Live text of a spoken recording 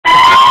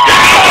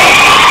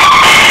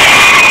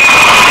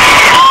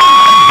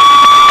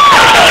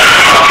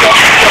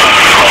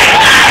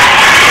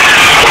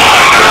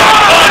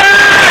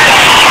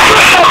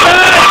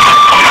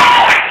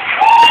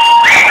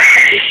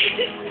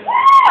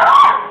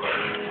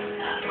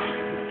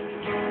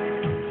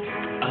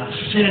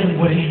sit and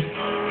wait.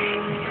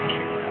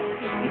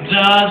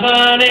 Does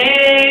an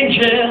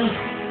angel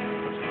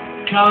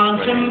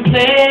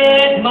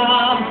contemplate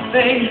my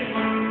fate?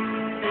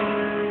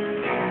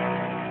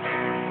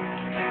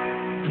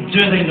 Do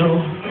they know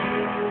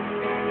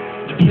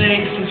the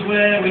places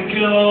where we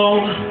go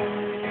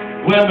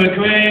when we're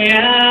gray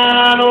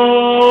and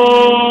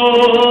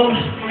old?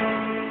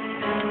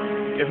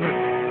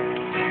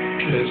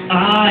 'Cause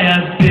I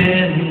have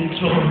been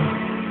told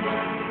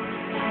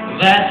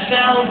that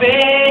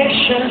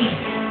salvation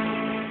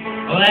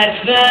lets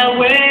their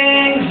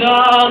wings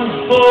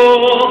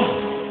unfold.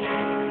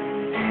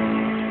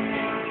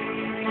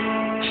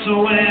 So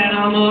when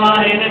I'm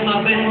lying in my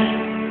bed,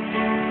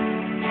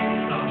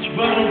 thoughts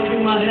running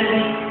through my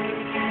head,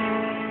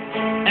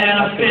 and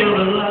I feel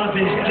that love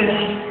is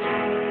dead,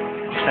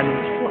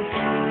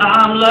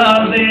 I'm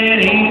loving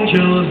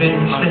angels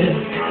instead.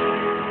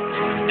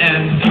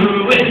 And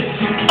through it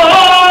all,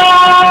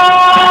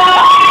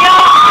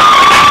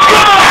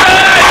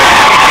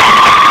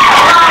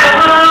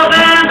 love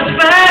and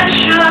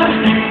affection,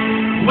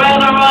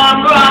 whether I'm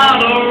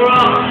right or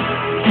wrong,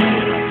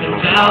 and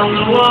down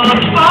the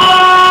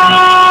waterfall,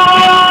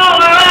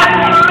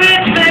 wherever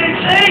it may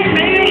take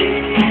me,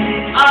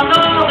 I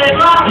know that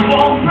life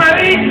won't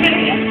break me.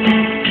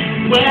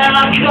 When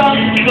I come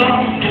to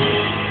call,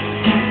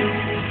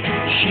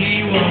 she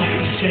won't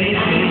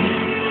forsake me.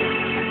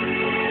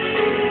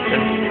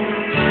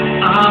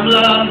 I'm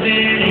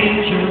loving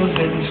angels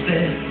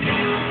instead.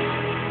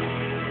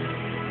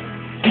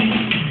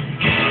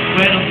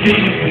 When I'm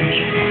feeling weak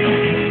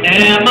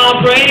and my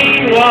brain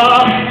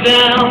walks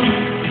down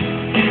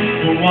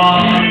the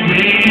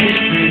one-way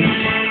street,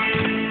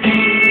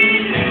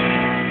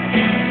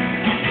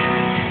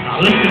 I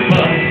lift it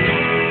up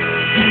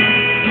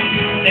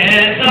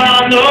as I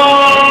know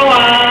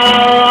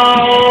I'll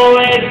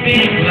always be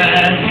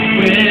blessed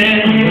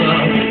with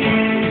love.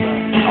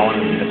 I want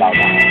to read about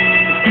that.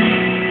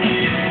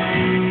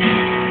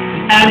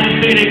 As the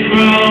feeling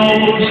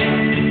grows,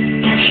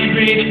 she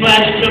breathes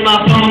flesh to my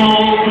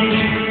bones.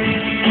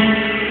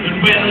 And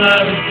when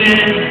love is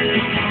dead,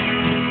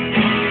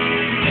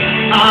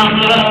 I'm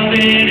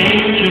loving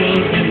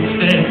angels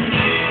instead.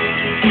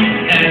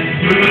 And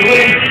through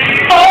it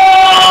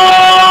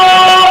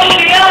all,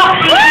 she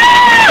offers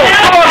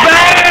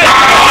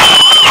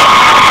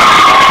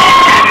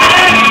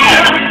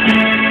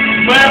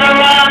whether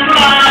I'm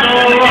right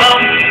or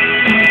wrong,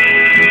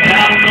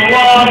 down the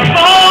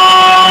waterfall.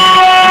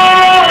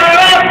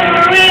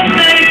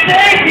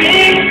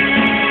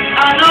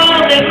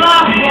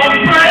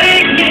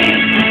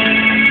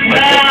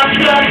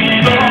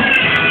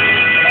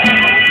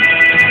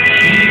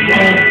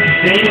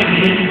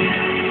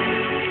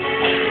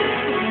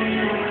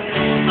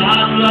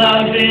 I'm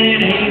loving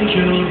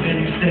angels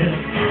instead.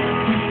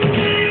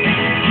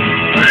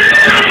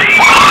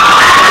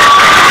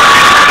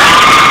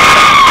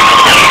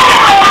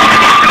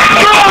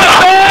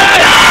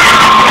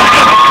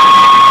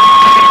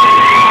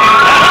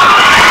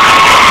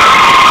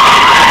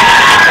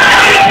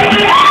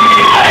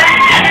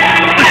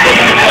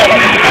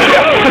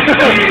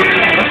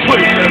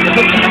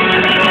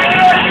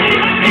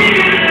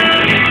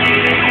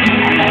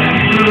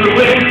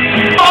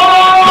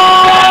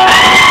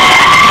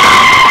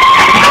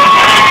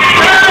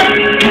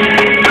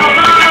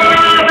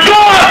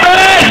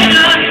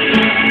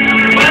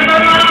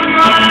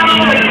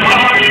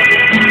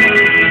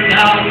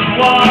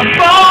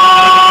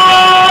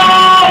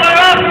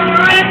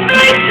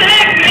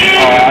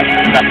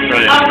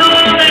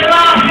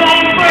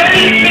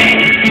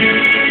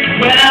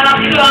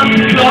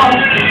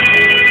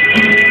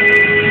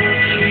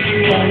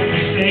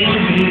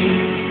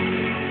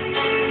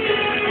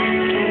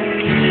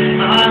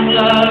 I'm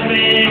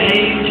loving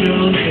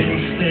angels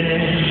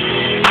instead.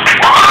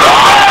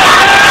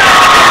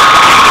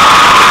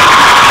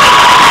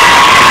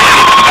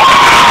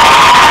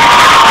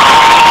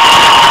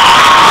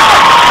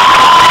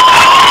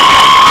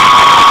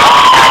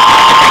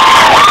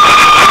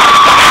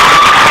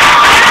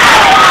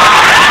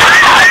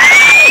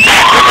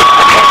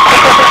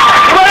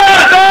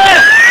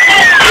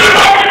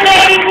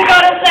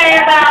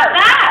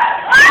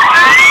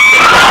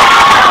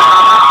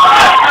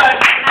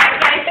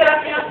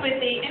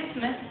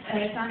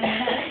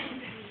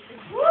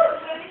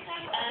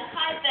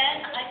 Hi Ben,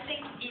 I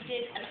think you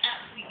did an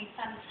absolutely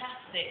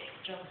fantastic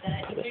job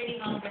there. You really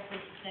are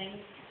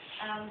representing.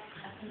 I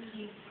think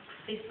you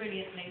did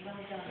brilliantly.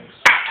 Well done.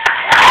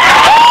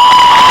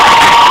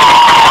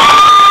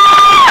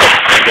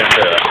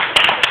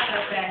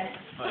 Ben.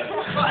 What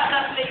a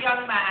lovely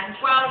young man.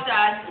 Well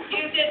done.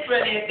 You did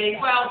brilliantly.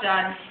 Well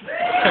done.